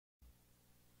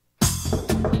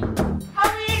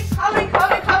Coming.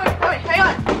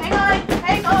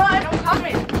 Hang on. I'm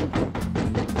coming.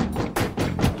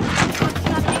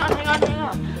 Hang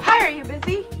on. Hi, are you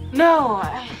busy? No,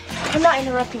 I'm not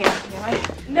interrupting anything, am I?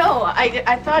 No,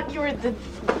 I thought you were the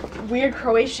weird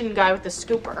Croatian guy with the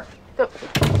scooper.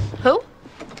 Who?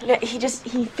 Yeah, he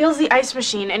fills the ice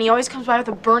machine and he always comes by with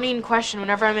a burning question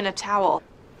whenever I'm in a towel.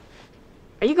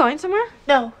 Are you going somewhere?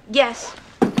 No. Yes.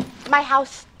 My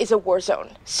house is a war zone.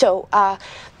 So,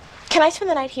 can I spend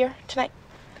the night here tonight?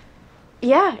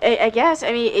 Yeah, I guess.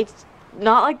 I mean, it's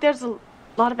not like there's a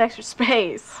lot of extra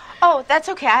space. Oh, that's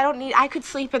okay. I could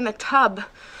sleep in the tub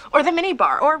or the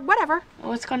minibar or whatever.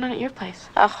 What's going on at your place?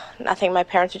 Oh, nothing. My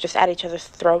parents are just at each other's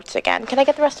throats again. Can I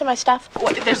get the rest of my stuff?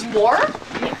 What, there's more?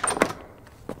 Yeah.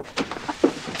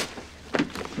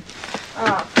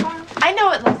 I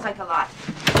know it looks like a lot,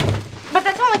 but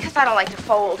that's only because I don't like to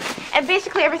fold. And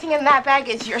basically everything in that bag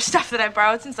is your stuff that I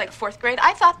borrowed since like 4th grade.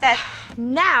 I thought that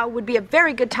now would be a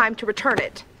very good time to return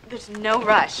it. There's no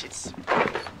rush. Is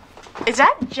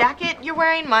that jacket you're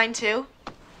wearing mine too?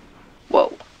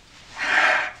 Whoa.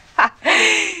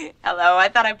 Hello, I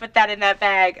thought I put that in that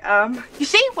bag. You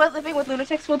see what living with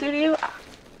lunatics will do to you?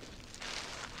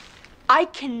 I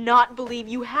cannot believe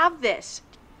you have this.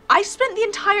 I spent the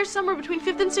entire summer between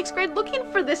 5th and 6th grade looking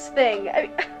for this thing.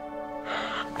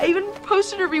 I even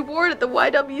posted a reward at the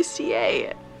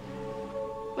YWCA.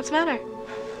 What's the matter?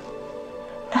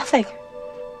 Nothing.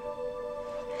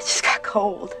 It just got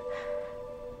cold.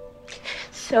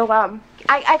 So,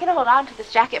 I can hold on to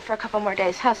this jacket for a couple more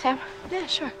days, huh, Sam? Yeah,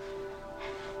 sure.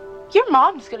 Your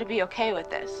mom's gonna be okay with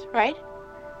this, right?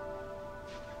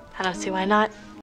 I don't see why not.